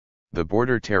The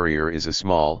Border Terrier is a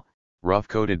small,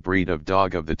 rough-coated breed of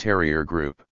dog of the Terrier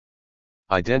group.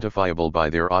 Identifiable by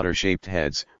their otter-shaped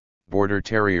heads, Border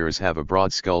Terriers have a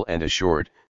broad skull and a short,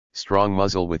 strong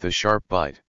muzzle with a sharp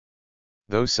bite.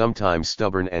 Though sometimes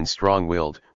stubborn and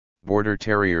strong-willed, Border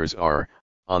Terriers are,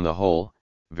 on the whole,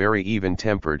 very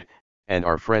even-tempered, and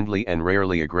are friendly and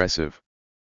rarely aggressive.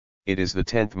 It is the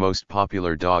 10th most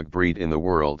popular dog breed in the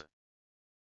world.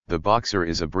 The Boxer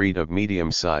is a breed of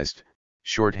medium-sized,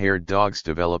 short-haired dogs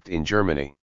developed in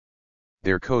Germany.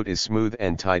 Their coat is smooth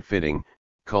and tight-fitting,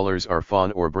 colors are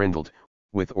fawn or brindled,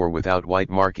 with or without white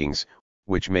markings,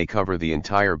 which may cover the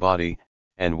entire body,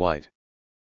 and white.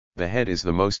 The head is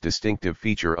the most distinctive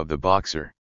feature of the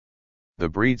Boxer. The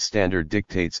breed standard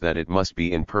dictates that it must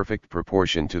be in perfect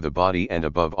proportion to the body, and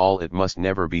above all it must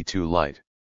never be too light.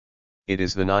 It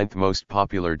is the 9th most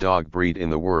popular dog breed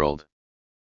in the world.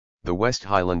 The West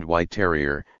Highland White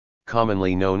Terrier,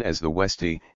 commonly known as the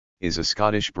Westie, is a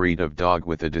Scottish breed of dog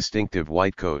with a distinctive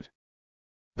white coat.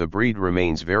 The breed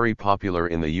remains very popular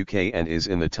in the UK and is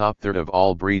in the top third of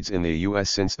all breeds in the US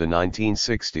since the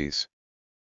 1960s.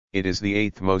 It is the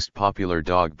 8th most popular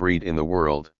dog breed in the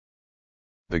world.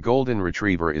 The Golden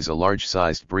Retriever is a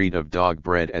large-sized breed of dog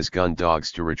bred as gun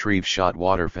dogs to retrieve shot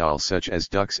waterfowl such as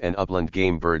ducks and upland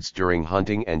game birds during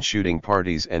hunting and shooting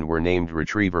parties, and were named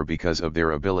Retriever because of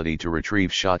their ability to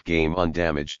retrieve shot game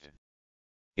undamaged.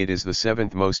 It is the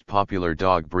 7th most popular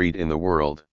dog breed in the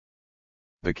world.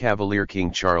 The Cavalier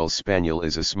King Charles Spaniel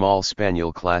is a small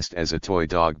spaniel classed as a toy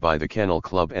dog by the Kennel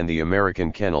Club and the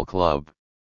American Kennel Club.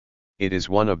 It is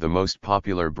one of the most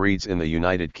popular breeds in the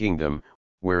United Kingdom,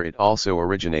 where it also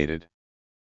originated.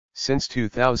 Since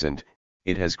 2000,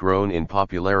 it has grown in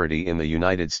popularity in the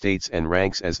United States and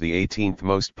ranks as the 18th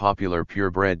most popular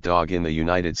purebred dog in the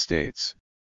United States.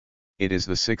 It is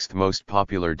the 6th most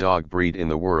popular dog breed in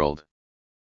the world.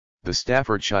 The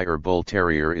Staffordshire Bull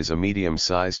Terrier is a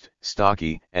medium-sized,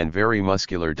 stocky, and very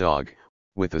muscular dog,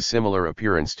 with a similar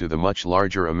appearance to the much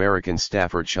larger American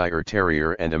Staffordshire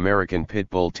Terrier and American Pit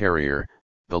Bull Terrier,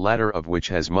 the latter of which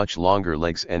has much longer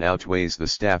legs and outweighs the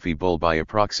Staffy Bull by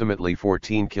approximately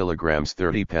 14 kilograms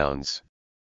 30 pounds.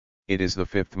 It is the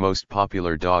 5th most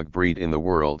popular dog breed in the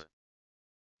world.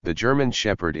 The German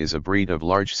Shepherd is a breed of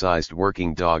large-sized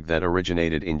working dog that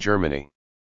originated in Germany.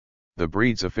 The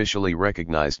breed's officially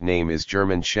recognized name is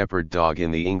German Shepherd Dog in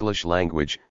the English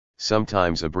language,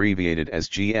 sometimes abbreviated as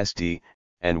GSD,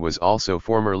 and was also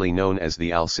formerly known as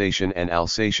the Alsatian and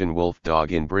Alsatian Wolf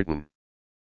Dog in Britain.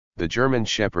 The German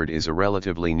Shepherd is a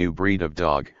relatively new breed of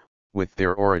dog, with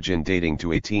their origin dating to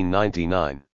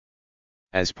 1899.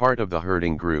 As part of the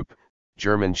herding group,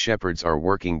 German Shepherds are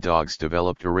working dogs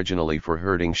developed originally for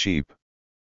herding sheep.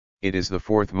 It is the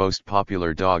 4th most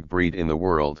popular dog breed in the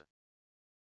world.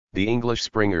 The English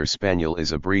Springer Spaniel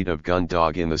is a breed of gun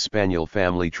dog in the Spaniel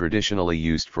family traditionally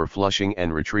used for flushing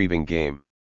and retrieving game.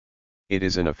 It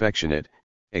is an affectionate,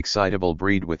 excitable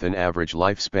breed with an average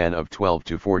lifespan of 12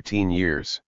 to 14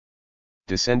 years.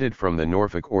 Descended from the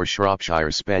Norfolk or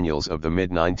Shropshire Spaniels of the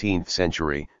mid-19th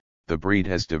century, the breed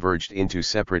has diverged into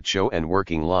separate show and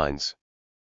working lines.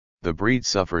 The breed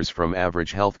suffers from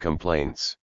average health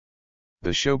complaints. The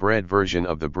showbred version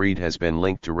of the breed has been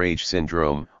linked to rage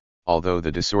syndrome, although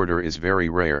the disorder is very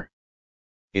rare.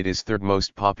 It is 3rd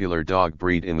most popular dog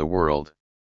breed in the world.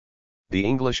 The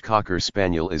English Cocker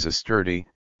Spaniel is a sturdy,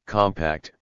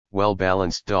 compact,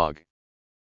 well-balanced dog.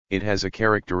 It has a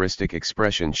characteristic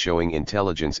expression showing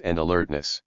intelligence and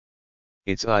alertness.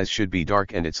 Its eyes should be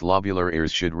dark and its lobular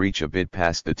ears should reach a bit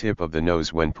past the tip of the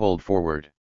nose when pulled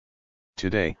forward.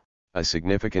 Today, a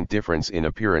significant difference in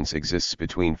appearance exists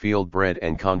between field-bred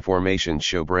and conformation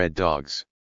showbred dogs.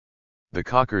 The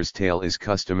Cocker's tail is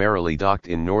customarily docked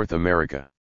in North America.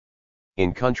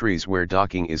 In countries where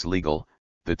docking is legal,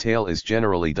 the tail is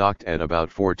generally docked at about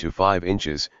 4 to 5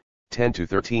 inches, 10 to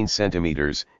 13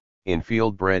 centimeters, in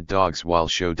field-bred dogs, while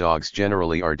show dogs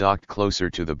generally are docked closer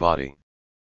to the body.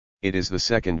 It is the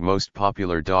 2nd most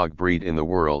popular dog breed in the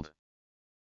world.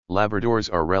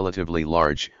 Labradors are relatively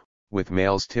large, with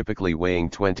males typically weighing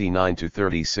 29 to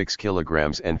 36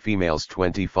 kilograms and females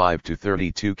 25 to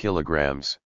 32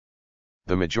 kilograms.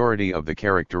 The majority of the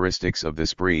characteristics of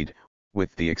this breed,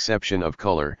 with the exception of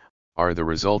color, are the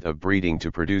result of breeding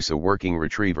to produce a working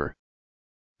retriever.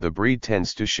 The breed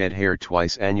tends to shed hair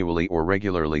twice annually or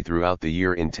regularly throughout the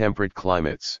year in temperate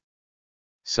climates.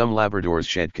 Some Labradors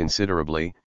shed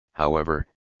considerably, however,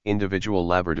 individual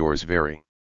Labradors vary.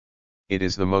 It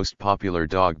is the most popular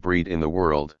dog breed in the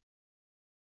world.